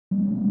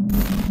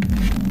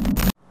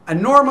I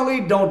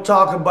normally don't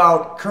talk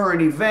about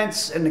current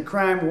events in the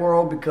crime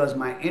world because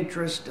my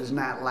interest does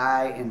not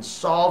lie in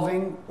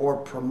solving or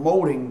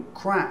promoting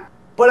crime.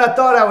 But I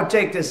thought I would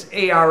take this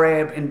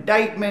ARAB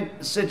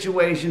indictment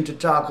situation to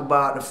talk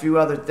about a few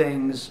other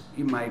things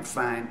you might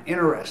find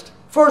interesting.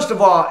 First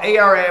of all,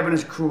 ARAB and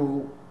his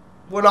crew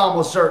would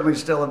almost certainly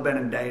still have been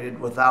indicted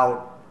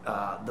without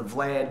the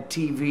VLAD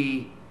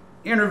TV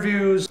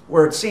interviews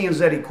where it seems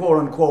that he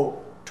quote-unquote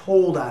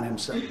told on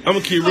himself. I'm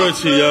gonna keep real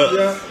to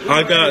you.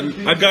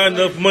 I got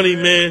enough money,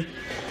 man.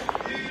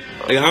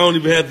 Like, I don't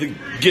even have to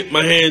get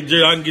my hand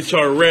dirty. I can get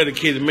y'all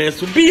eradicated, man.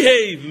 So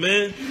behave,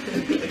 man.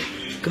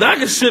 Cause I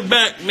can sit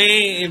back,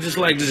 man, and just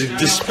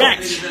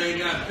dispatch.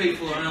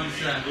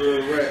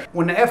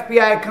 When the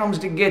FBI comes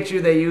to get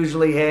you, they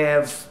usually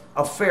have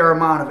a fair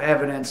amount of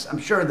evidence. I'm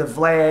sure the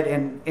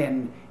VLAD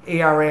and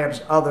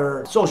ARAB's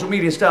other social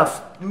media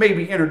stuff may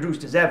be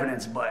introduced as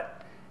evidence,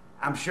 but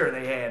I'm sure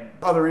they had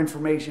other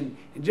information.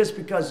 And just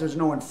because there's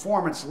no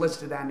informants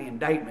listed on the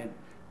indictment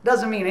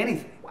doesn't mean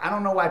anything. I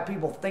don't know why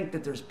people think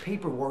that there's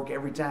paperwork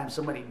every time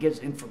somebody gives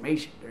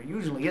information. There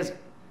usually isn't.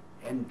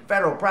 And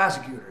federal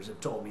prosecutors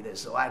have told me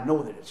this, so I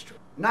know that it's true.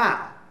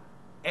 Now,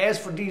 as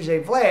for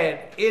DJ VLAD,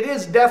 it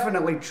is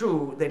definitely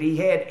true that he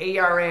had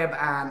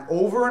ARAB on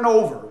over and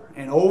over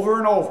and over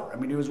and over. I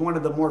mean, he was one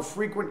of the more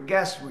frequent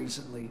guests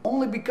recently,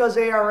 only because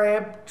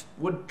ARAB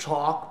would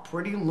talk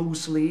pretty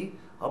loosely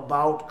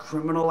about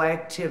criminal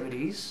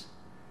activities,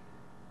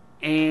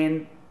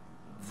 and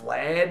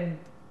VLAD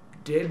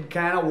did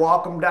kind of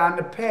walk him down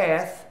the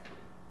path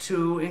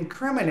to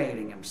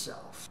incriminating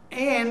himself.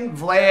 And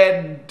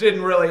VLAD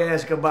didn't really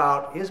ask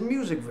about his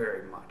music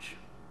very much.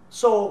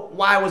 So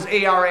why was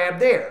ARAB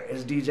there?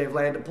 Is DJ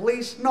VLAD the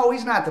police? No,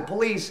 he's not the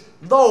police,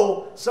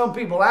 though some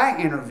people I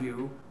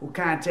interview who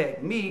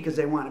contact me because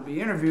they want to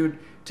be interviewed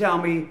tell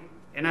me,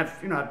 and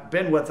I've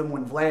been with them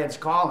when VLAD's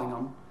calling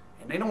them,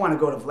 and they don't want to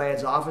go to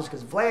VLAD's office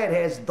because VLAD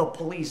has the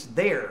police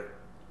there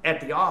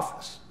at the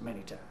office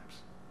many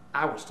times,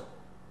 I was told.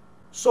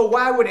 So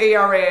why would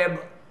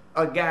ARAB,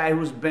 a guy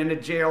who's been to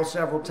jail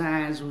several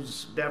times,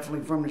 who's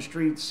definitely from the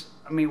streets,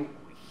 I mean,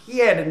 he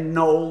had to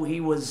know he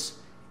was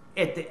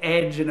at the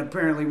edge and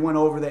apparently went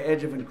over the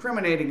edge of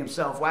incriminating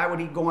himself. Why would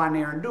he go on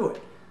there and do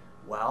it?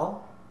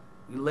 Well,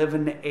 we live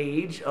in the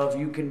age of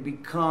you can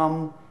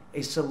become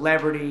a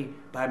celebrity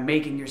by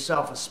making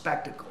yourself a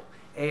spectacle.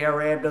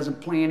 ARAB doesn't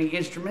play any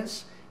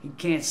instruments. He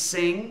can't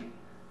sing.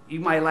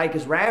 You might like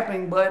his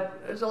rapping,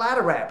 but there's a lot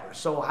of rappers.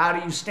 So how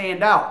do you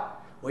stand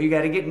out? Well, you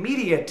got to get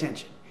media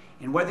attention.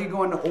 And whether you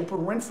go on the Oprah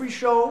Winfrey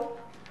Show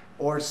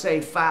or,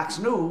 say, Fox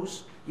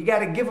News, you got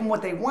to give them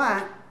what they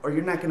want or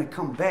you're not going to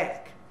come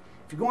back.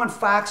 If you go on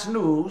Fox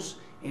News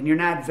and you're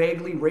not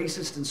vaguely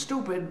racist and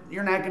stupid,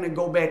 you're not going to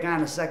go back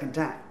on a second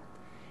time.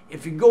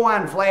 If you go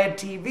on VLAD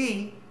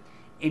TV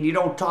and you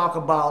don't talk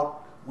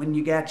about when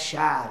you got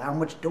shot, how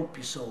much dope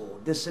you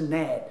sold, this and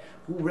that,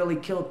 who really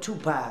killed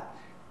Tupac,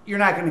 you're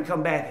not going to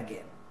come back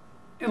again,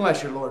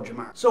 unless you're Lord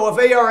Jamar. So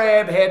if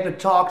ARAB hadn't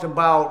talked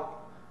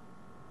about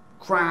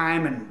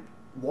crime and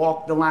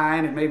walked the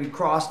line and maybe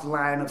crossed the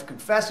line of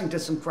confessing to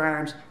some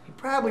crimes, he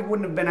probably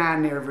wouldn't have been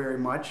on there very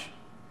much.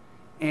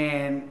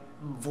 And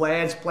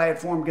VLAD's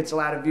platform gets a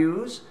lot of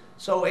views,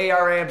 so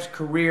ARAB's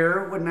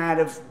career would not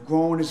have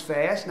grown as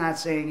fast, not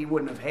saying he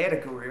wouldn't have had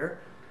a career.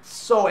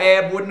 So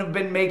Ab wouldn't have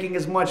been making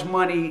as much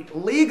money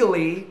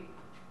legally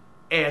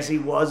as he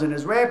was in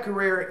his rap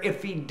career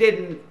if he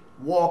didn't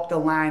walk the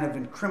line of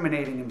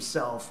incriminating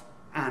himself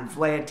on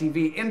VLAD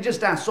TV and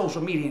just on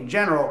social media in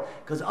general,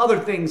 because other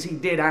things he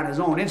did on his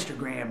own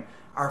Instagram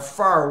are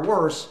far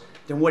worse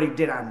than what he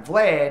did on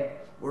VLAD,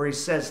 where he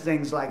says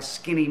things like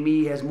skinny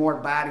me has more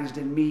bodies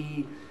than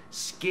me,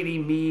 skinny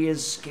me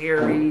is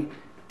scary,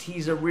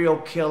 he's a real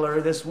killer,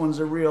 this one's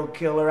a real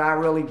killer, I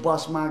really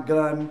bust my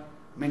gun.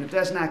 I mean, if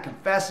that's not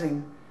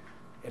confessing,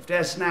 if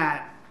that's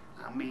not,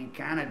 I mean,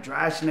 kind of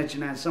dry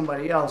snitching on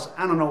somebody else,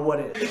 I don't know what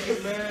it is.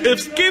 If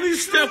Skinny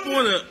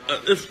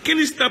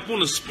step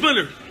on a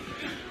splinter,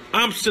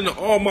 I'm sending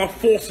all my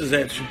forces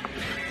at you,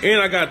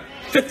 and I got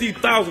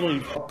 50,000 on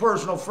you. A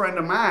personal friend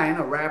of mine,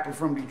 a rapper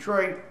from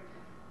Detroit,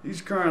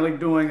 he's currently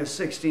doing a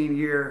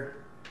 16-year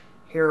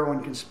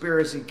heroin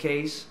conspiracy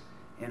case,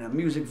 and a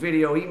music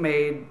video he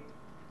made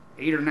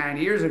 8 or 9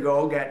 years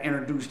ago got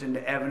introduced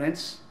into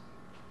evidence.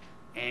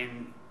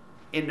 And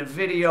in the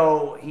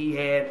video, he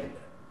had,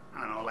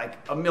 I don't know,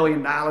 like $1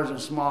 million in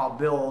small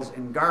bills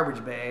in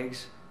garbage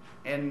bags.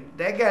 And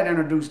that got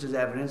introduced as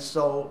evidence.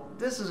 So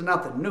this is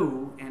nothing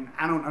new. And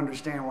I don't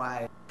understand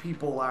why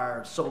people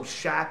are so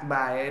shocked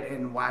by it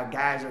and why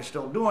guys are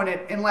still doing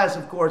it. Unless,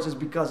 of course, it's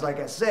because,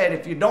 like I said,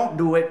 if you don't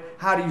do it,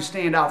 how do you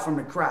stand out from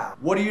the crowd?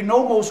 What do you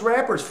know most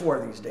rappers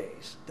for these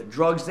days? The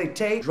drugs they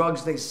take,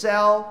 drugs they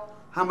sell,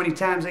 how many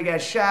times they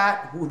got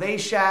shot, who they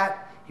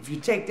shot. If you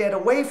take that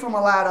away from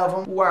a lot of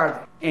them, who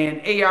are they?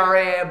 And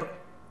ARAB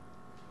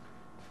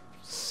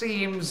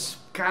seems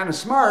kind of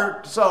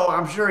smart, so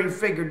I'm sure he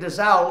figured this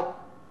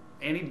out,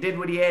 and he did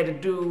what he had to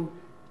do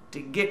to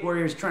get where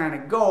he was trying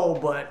to go,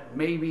 but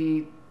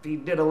maybe he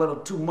did a little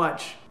too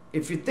much.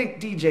 If you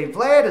think DJ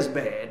VLAD is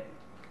bad,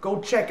 go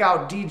check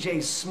out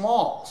DJ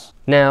Smalls.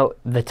 Now,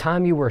 the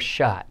time you were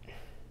shot,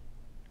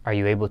 are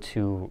you able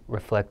to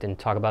reflect and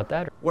talk about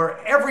that? Where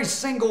every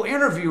single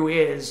interview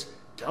is,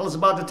 tell us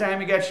about the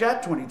time you got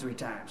shot 23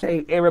 times.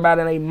 Hey,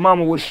 everybody and their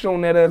mama was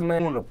shooting at us,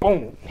 man, on the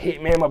boom,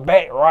 hit me in my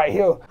back right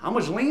here. How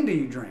much lean do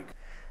you drink?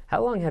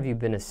 How long have you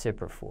been a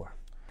sipper for?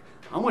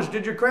 How much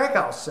did your crack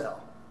house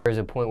sell? There's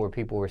a point where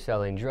people were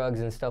selling drugs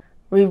and stuff.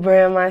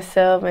 Rebrand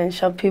myself and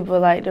show people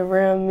like the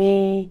real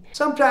me.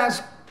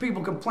 Sometimes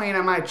people complain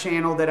on my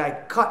channel that I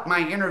cut my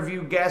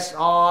interview guests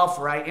off,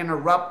 or I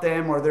interrupt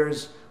them, or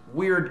there's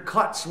weird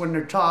cuts when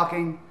they're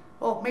talking.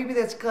 Well, maybe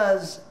that's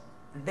because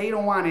they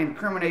don't want to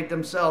incriminate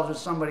themselves or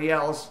somebody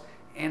else,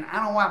 and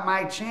I don't want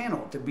my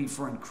channel to be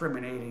for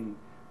incriminating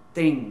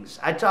things.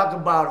 I talk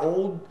about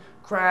old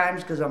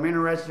crimes because I'm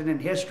interested in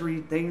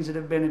history, things that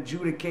have been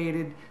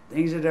adjudicated,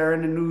 things that are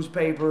in the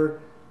newspaper.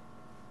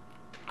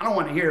 I don't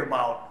want to hear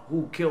about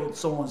who killed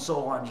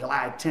so-and-so on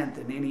July 10th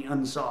and any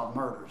unsolved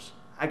murders.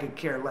 I could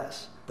care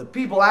less. The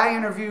people I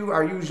interview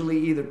are usually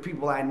either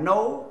people I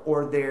know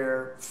or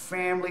they're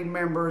family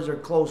members or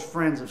close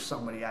friends of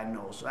somebody I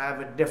know. So I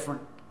have a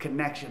different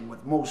connection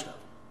with most of them.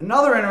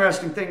 Another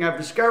interesting thing I've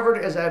discovered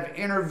is I've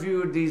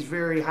interviewed these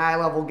very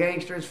high-level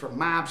gangsters, from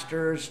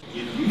mobsters.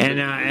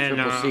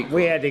 And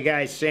we had the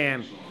guy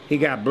Sam. He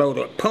got blowed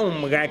up.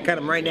 Boom, the guy cut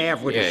him right in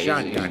half with a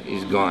shotgun.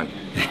 He's gone.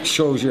 That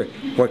shows you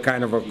what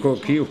kind of a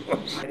cook he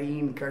was.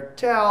 Medellin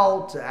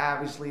cartel to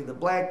obviously the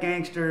black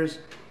gangsters,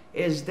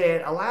 is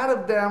that a lot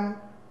of them,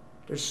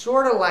 they're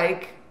sort of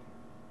like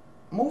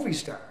movie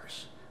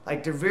stars.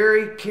 Like, they're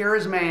very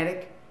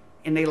charismatic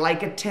and they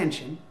like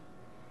attention.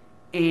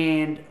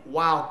 And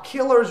while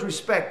killers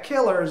respect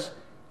killers,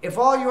 if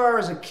all you are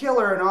is a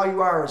killer and all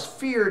you are is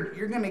feared,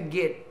 you're gonna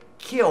get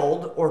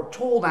killed or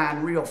told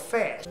on real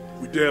fast.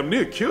 We damn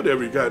near killed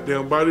every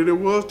goddamn body there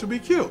was to be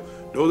killed.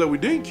 Those that we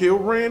didn't kill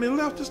ran and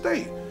left the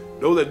state.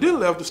 Those that didn't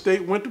left the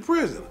state went to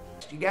prison.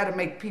 You gotta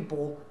make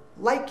people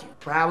like you.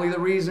 Probably the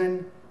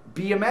reason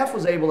BMF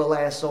was able to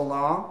last so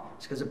long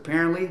is because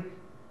apparently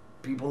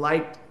people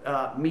liked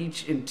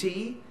Meech and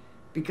T,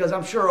 because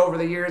I'm sure over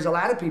the years a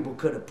lot of people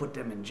could have put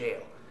them in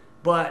jail.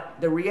 But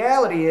the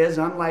reality is,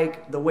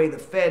 unlike the way the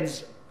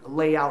feds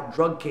lay out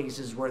drug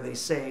cases where they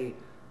say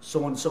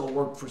so-and-so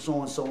worked for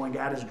so-and-so and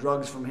got his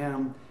drugs from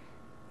him,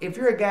 if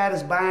you're a guy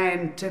that's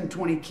buying 10,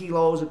 20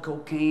 kilos of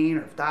cocaine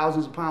or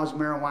thousands of pounds of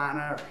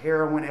marijuana or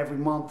heroin every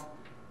month,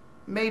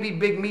 maybe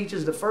Big Meech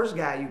is the first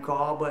guy you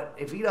call, but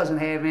if he doesn't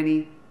have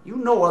any, you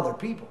know other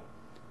people.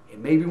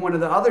 And maybe one of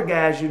the other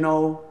guys you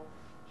know,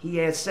 he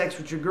had sex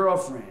with your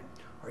girlfriend,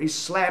 or he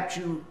slapped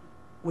you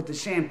with the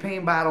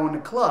champagne bottle in the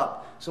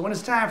club. So when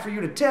it's time for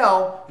you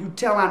tell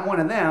on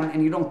one of them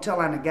and you don't tell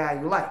on the guy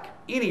you like.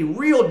 Any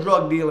real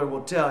drug dealer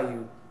will tell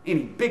you,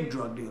 any big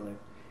drug dealer,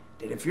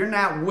 that if you're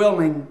not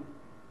willing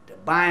to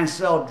buy and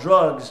sell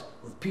drugs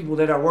with people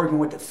that are working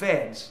with the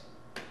feds,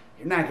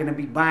 you're not gonna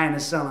be buying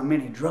and selling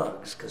many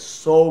drugs, because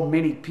so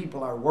many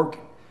people are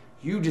working.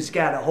 You just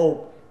gotta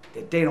hope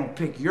that they don't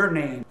pick your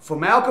name.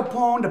 From Al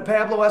Capone to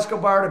Pablo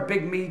Escobar to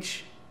Big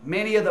Meech,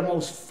 many of the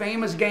most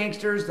famous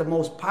gangsters, the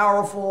most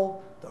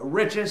powerful, the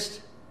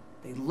richest,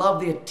 they love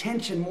the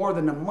attention more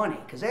than the money.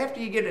 Because after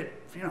you get it,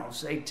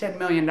 say $10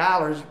 million,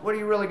 what are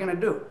you really gonna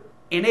do?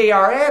 In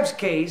A.R. Ab's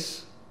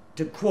case,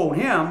 to quote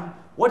him,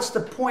 what's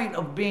the point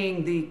of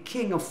being the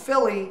king of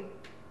Philly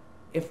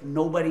if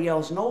nobody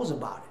else knows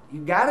about it?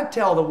 You gotta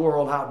tell the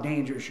world how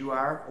dangerous you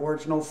are, or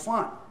it's no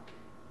fun.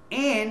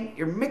 And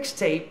your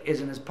mixtape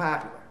isn't as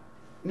popular.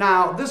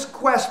 Now, this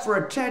quest for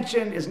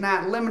attention is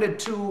not limited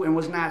to and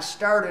was not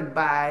started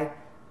by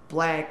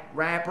black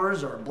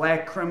rappers or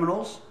black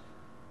criminals.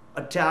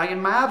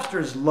 Italian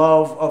mobsters'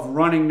 love of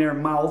running their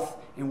mouth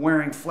and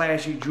wearing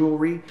flashy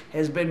jewelry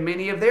has been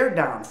many of their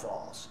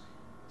downfalls,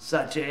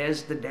 such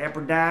as the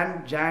Dapper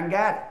Don John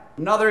Gotti.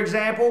 Another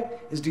example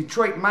is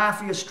Detroit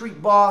Mafia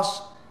street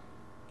boss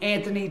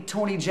Anthony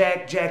Tony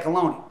Jack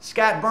Giacalone.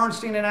 Scott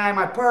Bernstein and I,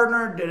 my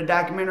partner, did a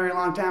documentary a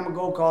long time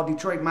ago called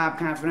Detroit Mob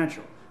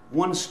Confidential.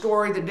 One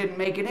story that didn't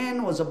make it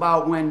in was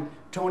about when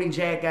Tony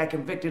Jack got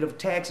convicted of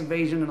tax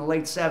evasion in the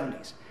late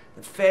 70s.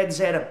 The feds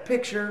had a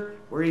picture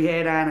where he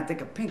had on, I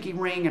think, a pinky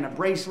ring and a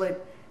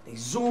bracelet. They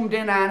zoomed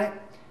in on it.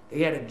 They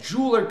had a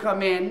jeweler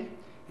come in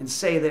and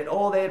say that,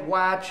 oh, that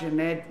watch and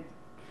that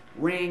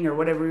ring or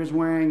whatever he was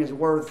wearing is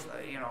worth,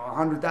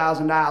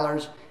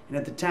 $100,000. And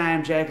at the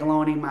time,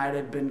 Giacalone might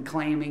have been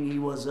claiming he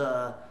was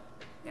a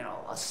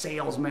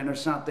salesman or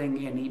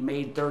something, and he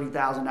made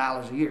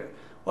 $30,000 a year.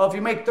 Well, if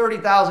you make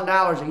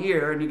 $30,000 a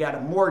year and you got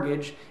a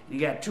mortgage and you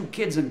got 2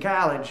 kids in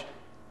college,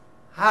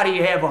 how do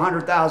you have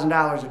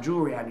 $100,000 of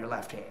jewelry on your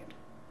left hand?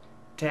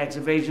 Tax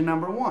evasion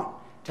number 1.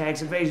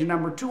 Tax evasion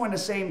number 2, in the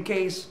same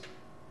case,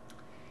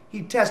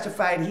 he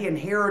testified he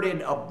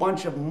inherited a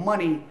bunch of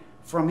money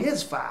from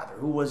his father,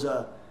 who was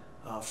a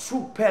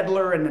fruit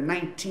peddler in the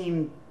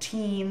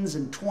 19-teens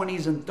and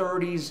 20s and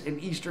 30s in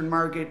Eastern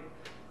Market,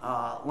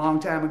 a long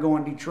time ago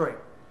in Detroit.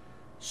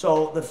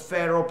 So the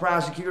federal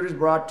prosecutors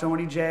brought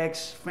Tony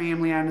Jack's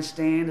family on the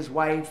stand, his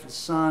wife, his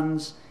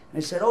sons,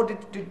 And they said, oh,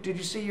 did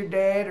you see your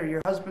dad or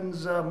your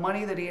husband's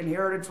money that he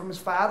inherited from his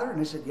father? And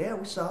they said, yeah,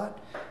 we saw it.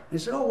 And they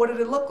said, oh, what did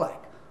it look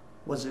like?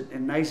 Was it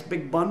in nice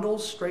big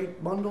bundles,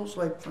 straight bundles?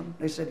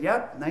 They said,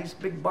 yep, nice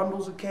big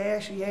bundles of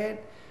cash he had.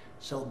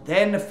 So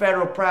then the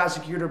federal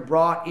prosecutor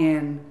brought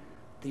in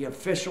the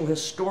official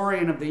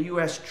historian of the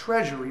U.S.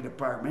 Treasury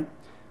Department,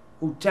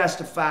 who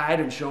testified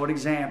and showed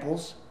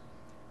examples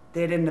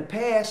that in the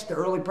past, the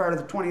early part of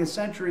the 20th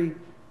century,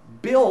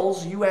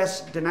 bills,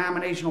 U.S.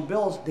 denominational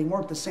bills, they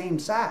weren't the same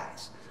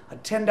size. A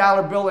 $10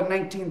 bill in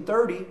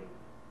 1930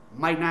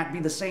 might not be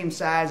the same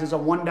size as a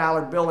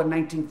 $1 bill in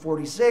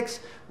 1946,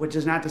 which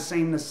is not the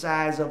same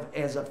size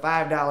as a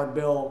 $5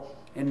 bill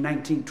in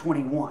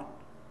 1921.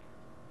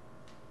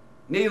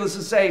 Needless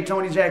to say,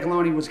 Tony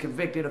Giacalone was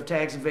convicted of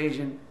tax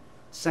evasion,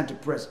 sent to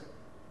prison.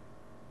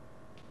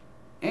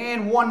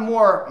 And one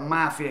more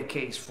mafia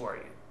case for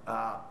you,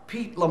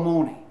 Pete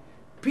Lamoni.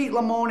 Pete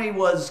Lamoni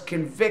was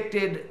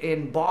convicted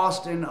in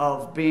Boston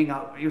of being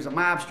he was a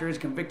mobster. He was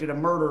convicted of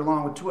murder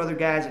along with 2 other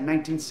guys in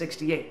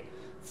 1968.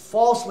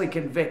 Falsely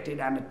convicted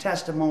on the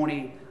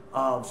testimony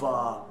of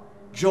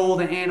Joe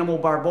the Animal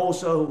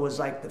Barbosa, who was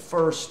like the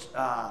first,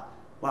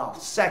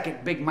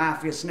 second big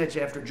mafia snitch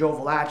after Joe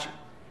Velacci.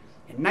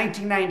 In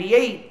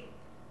 1998,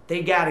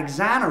 they got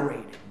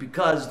exonerated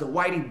because the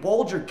Whitey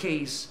Bulger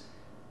case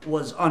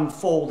was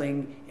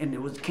unfolding, and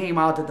it came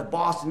out that the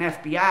Boston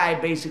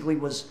FBI basically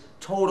was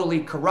totally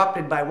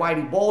corrupted by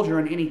Whitey Bulger,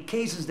 and any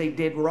cases they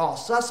did were all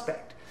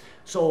suspect.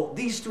 So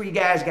these 3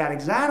 guys got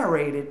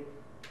exonerated.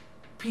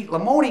 Pete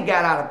Lamoni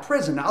got out of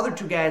prison. The other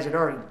 2 guys had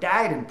already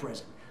died in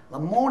prison.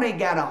 Lamoni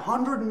got a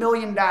 $100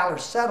 million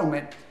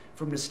settlement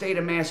from the state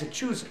of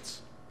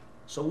Massachusetts.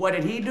 So what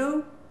did he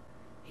do?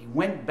 He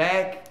went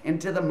back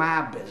into the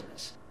mob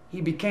business. He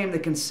became the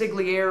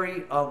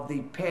consigliere of the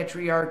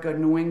Patriarch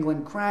New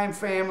England crime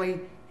family,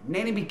 and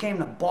then he became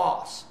the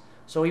boss.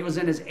 So he was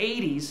in his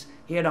 80s.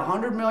 He had a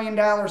 $100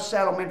 million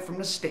settlement from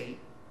the state,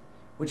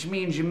 which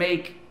means you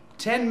make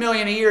 $10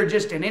 million a year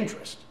just in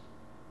interest.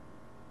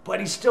 But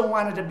he still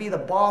wanted to be the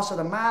boss of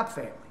the mob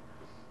family.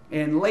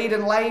 And late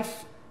in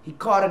life, he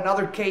caught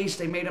another case.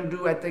 They made him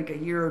do, I think, a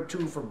year or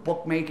 2 for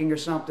bookmaking or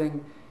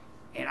something.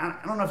 And I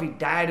don't know if he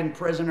died in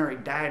prison or he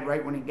died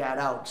right when he got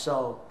out.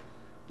 So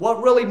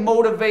what really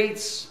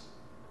motivates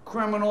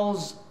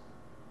criminals,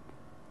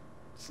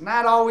 it's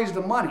not always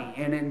the money.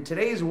 And in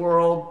today's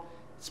world,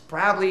 it's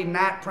probably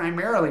not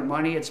primarily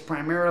money, it's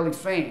primarily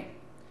fame.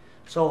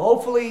 So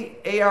hopefully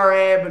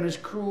ARAB and his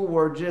crew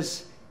were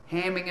just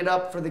hamming it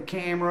up for the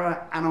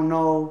camera. I don't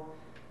know.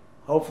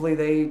 Hopefully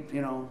they,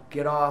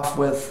 get off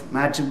with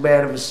not too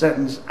bad of a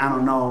sentence. I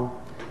don't know.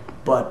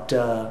 But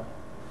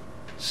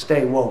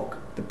stay woke.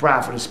 The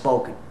prophet has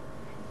spoken.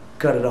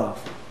 Cut it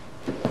off.